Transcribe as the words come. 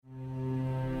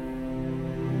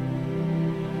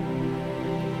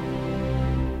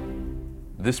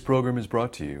This program is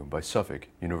brought to you by Suffolk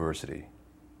University.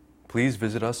 Please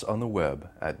visit us on the web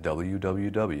at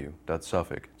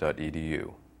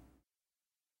www.suffolk.edu.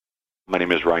 My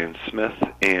name is Ryan Smith,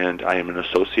 and I am an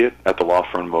associate at the law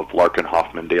firm of Larkin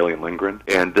Hoffman, Daly & Lindgren.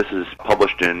 And this is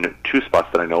published in two spots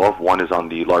that I know of. One is on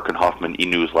the Larkin Hoffman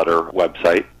e-newsletter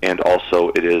website, and also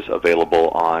it is available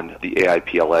on the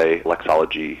AIPLA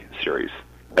Lexology series.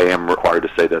 I am required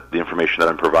to say that the information that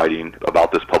I'm providing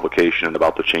about this publication and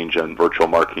about the change in virtual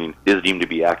marketing is deemed to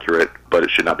be accurate, but it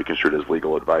should not be construed as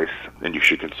legal advice, and you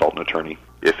should consult an attorney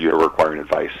if you are requiring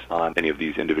advice on any of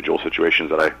these individual situations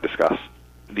that I discuss.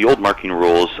 The old marketing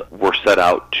rules were set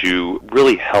out to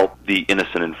really help the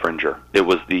innocent infringer. It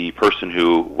was the person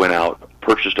who went out,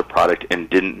 purchased a product, and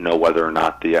didn't know whether or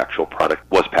not the actual product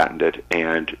was patented,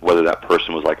 and whether that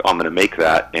person was like, oh, I'm going to make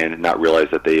that, and not realize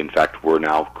that they in fact were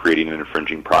now creating an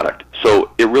infringing product.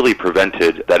 So it really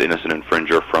prevented that innocent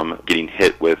infringer from getting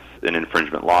hit with an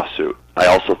infringement lawsuit. I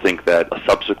also think that a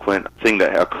subsequent thing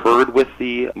that occurred with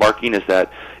the marking is that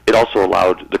it also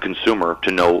allowed the consumer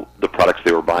to know the products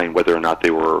they were buying, whether or not they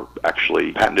were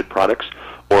actually patented products,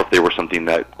 or if they were something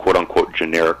that, quote-unquote,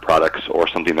 generic products, or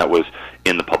something that was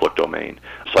in the public domain.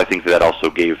 So I think that also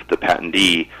gave the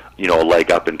patentee, a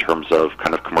leg up in terms of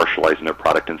kind of commercializing their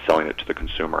product and selling it to the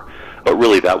consumer. But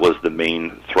really that was the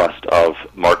main thrust of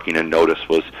marking and notice,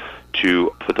 was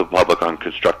to put the public on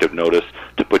constructive notice,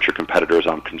 to put your competitors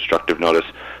on constructive notice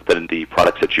that the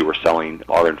products that you were selling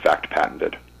are in fact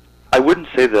patented. I wouldn't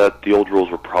say that the old rules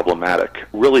were problematic.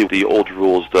 Really, the old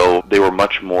rules, though, they were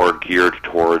much more geared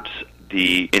towards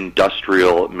the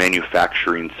industrial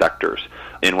manufacturing sectors.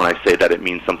 And when I say that, it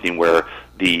means something where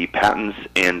the patents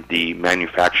and the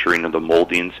manufacturing of the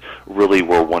moldings really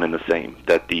were one and the same.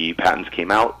 That the patents came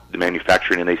out, the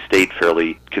manufacturing, and they stayed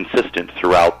fairly consistent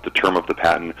throughout the term of the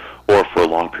patent or for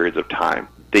long periods of time.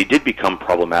 They did become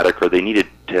problematic, or they needed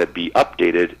to be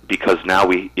updated, because now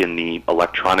in the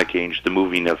electronic age, the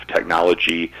moving of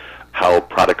technology, how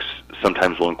products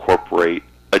sometimes will incorporate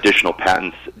additional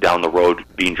patents down the road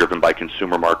being driven by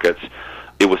consumer markets,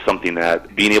 it was something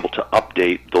that being able to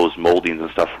update those moldings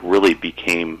and stuff really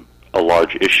became a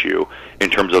large issue in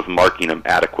terms of marking them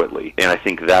adequately. And I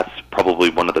think that's probably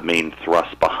one of the main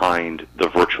thrusts behind the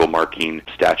virtual marking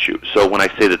statute. So when I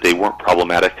say that they weren't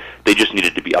problematic, they just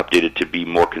needed to be updated to be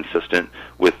more consistent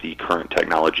with the current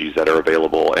technologies that are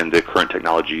available and the current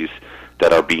technologies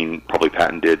that are being probably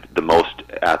patented the most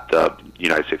at the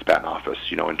United States Patent Office,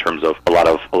 in terms of a lot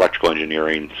of electrical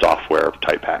engineering software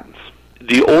type patents.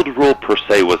 The old rule per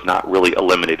se was not really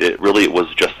eliminated. Really, it was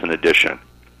just an addition.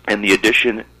 And the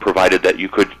addition provided that you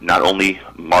could not only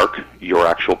mark your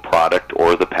actual product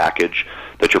or the package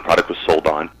that your product was sold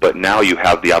on, but now you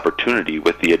have the opportunity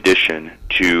with the addition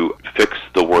to fix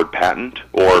the word patent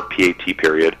or PAT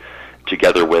period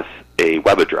together with a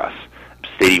web address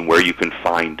stating where you can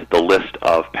find the list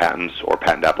of patents or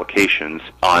patent applications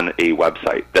on a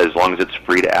website, that as long as it's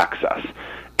free to access.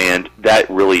 And that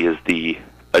really is the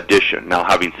addition. Now,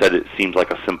 having said it seems like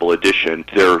a simple addition,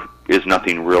 there is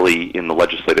nothing really in the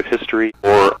legislative history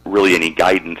or really any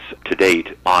guidance to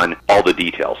date on all the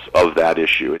details of that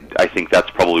issue. I think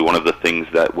that's probably one of the things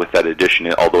that with that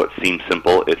addition, although it seems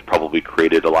simple, it's probably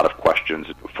created a lot of questions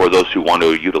for those who want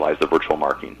to utilize the virtual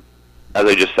marking. As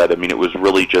I just said, it was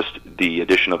really just the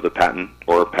addition of the patent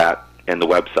or PAT and the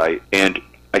website. And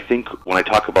I think when I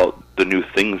talk about the new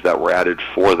things that were added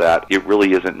for that, it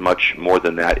really isn't much more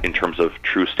than that in terms of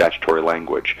true statutory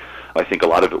language. I think a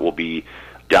lot of it will be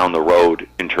down the road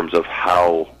in terms of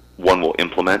how one will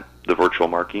implement the virtual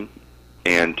marking.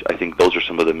 And I think those are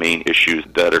some of the main issues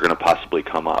that are going to possibly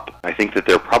come up. I think that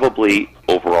they're probably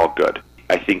overall good.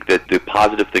 I think that the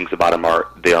positive things about them are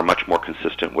they are much more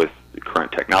consistent with the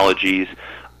current technologies.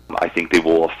 I think they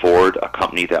will afford a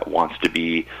company that wants to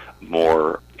be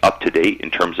more up-to-date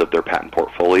in terms of their patent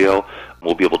portfolio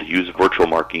will be able to use virtual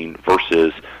marking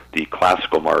versus the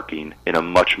classical marking in a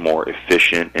much more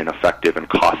efficient and effective and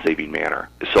cost-saving manner.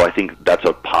 So I think that's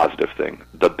a positive thing.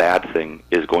 The bad thing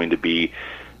is going to be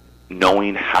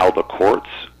knowing how the courts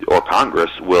or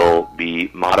Congress will be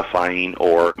modifying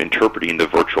or interpreting the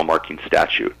virtual marking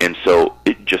statute. And so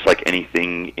just like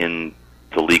anything in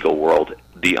the legal world,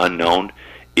 the unknown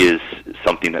is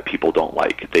something that people don't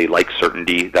like. They like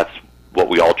certainty. That's what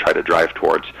we all try to drive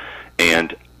towards.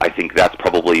 And I think that's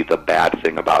probably the bad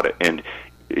thing about it. And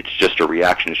it's just a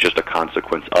reaction. It's just a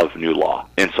consequence of new law.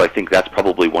 And so I think that's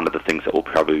probably one of the things that will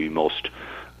probably be most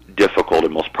difficult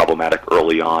and most problematic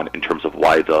early on in terms of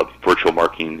why the virtual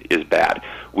marking is bad.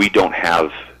 We don't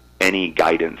have any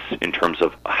guidance in terms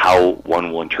of how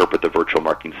one will interpret the virtual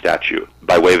marking statute.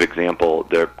 By way of example,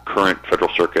 the current Federal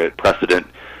Circuit precedent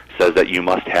says that you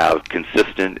must have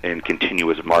consistent and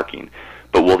continuous marking.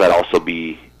 But will that also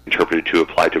be interpreted to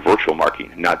apply to virtual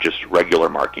marking, not just regular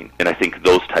marking? And I think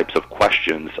those types of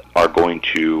questions are going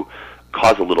to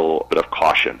cause a little bit of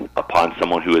caution upon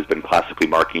someone who has been classically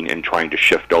marking and trying to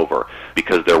shift over,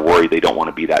 because they're worried they don't want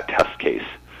to be that test case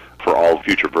for all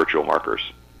future virtual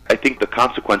markers. I think the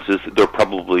consequences, they're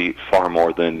probably far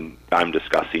more than I'm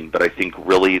discussing, but I think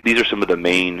really these are some of the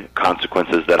main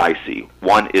consequences that I see.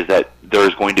 One is that there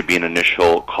is going to be an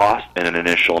initial cost and an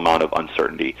initial amount of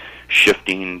uncertainty,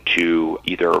 shifting to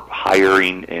either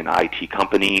hiring an IT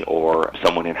company or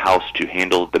someone in-house to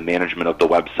handle the management of the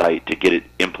website, to get it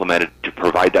implemented, to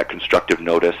provide that constructive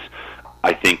notice,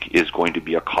 I think is going to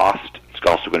be a cost. It's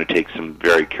also going to take some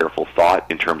very careful thought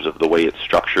in terms of the way it's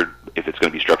structured, if it's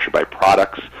going to be structured by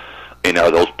products, and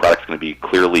are those products going to be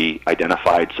clearly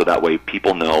identified so that way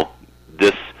people know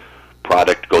this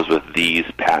product goes with these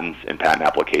patents and patent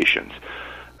applications.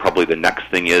 Probably the next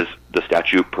thing is the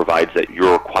statute provides that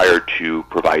you're required to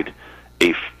provide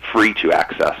a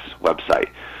free-to-access website.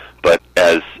 But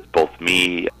as both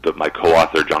me, my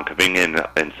co-author John Kavingen,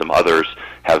 and some others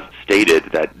have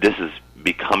stated, that this is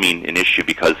becoming an issue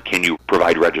because can you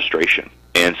provide registration?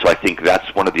 And so I think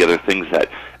that's one of the other things that,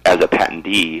 as a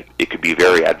patentee, it could be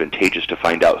very advantageous to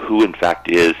find out who in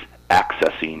fact is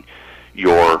accessing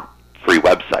your free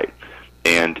website.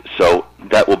 And so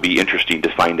that will be interesting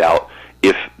to find out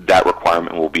if that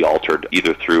requirement will be altered,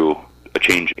 either through a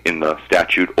change in the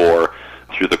statute or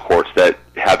through the courts, that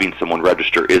having someone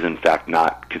register is in fact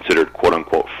not considered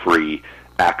quote-unquote free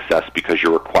access because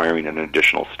you're requiring an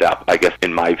additional step. I guess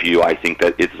in my view, I think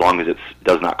that as long as it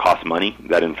does not cost money,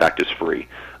 that in fact is free.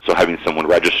 So having someone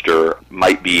register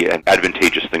might be an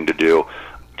advantageous thing to do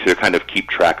to kind of keep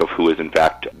track of who is in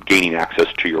fact gaining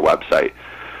access to your website.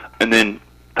 And then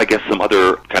I guess some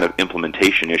other kind of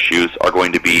implementation issues are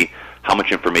going to be, how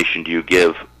much information do you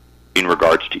give in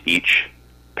regards to each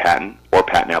patent or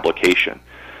patent application?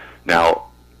 Now,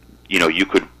 you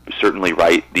could certainly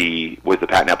write with the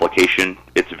patent application,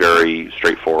 it's very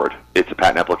straightforward. It's a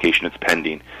patent application, it's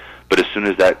pending. But as soon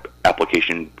as that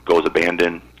application goes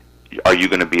abandoned, are you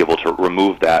going to be able to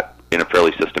remove that in a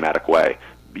fairly systematic way?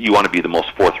 You want to be the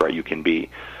most forthright you can be.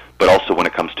 But also when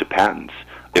it comes to patents,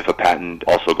 if a patent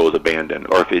also goes abandoned,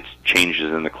 or if it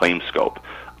changes in the claim scope,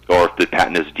 or if the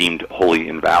patent is deemed wholly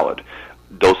invalid,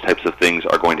 those types of things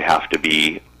are going to have to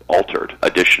be altered.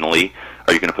 Additionally,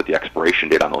 are you going to put the expiration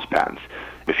date on those patents?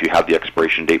 If you have the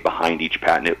expiration date behind each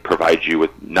patent, it provides you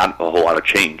with not a whole lot of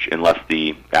change unless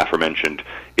the aforementioned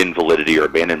invalidity or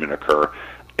abandonment occur.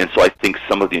 And so I think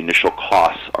some of the initial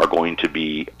costs are going to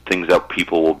be things that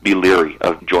people will be leery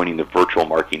of joining the virtual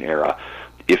marking era.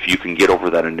 If you can get over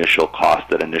that initial cost,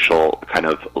 that initial kind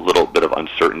of a little bit of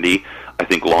uncertainty, I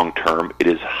think long term it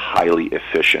is highly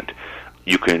efficient.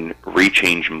 You can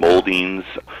rechange moldings,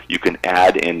 you can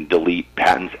add and delete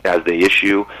patents as they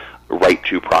issue right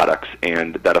to products,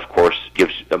 and that of course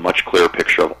gives a much clearer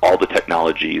picture of all the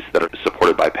technologies that are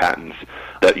supported by patents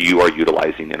that you are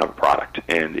utilizing in a product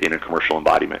and in a commercial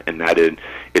embodiment, and that in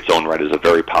its own right is a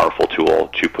very powerful tool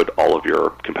to put all of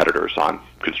your competitors on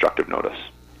constructive notice.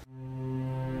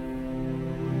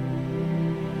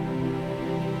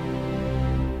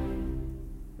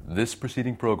 This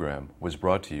preceding program was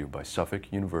brought to you by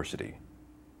Suffolk University.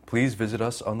 Please visit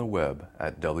us on the web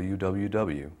at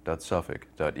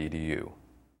www.suffolk.edu.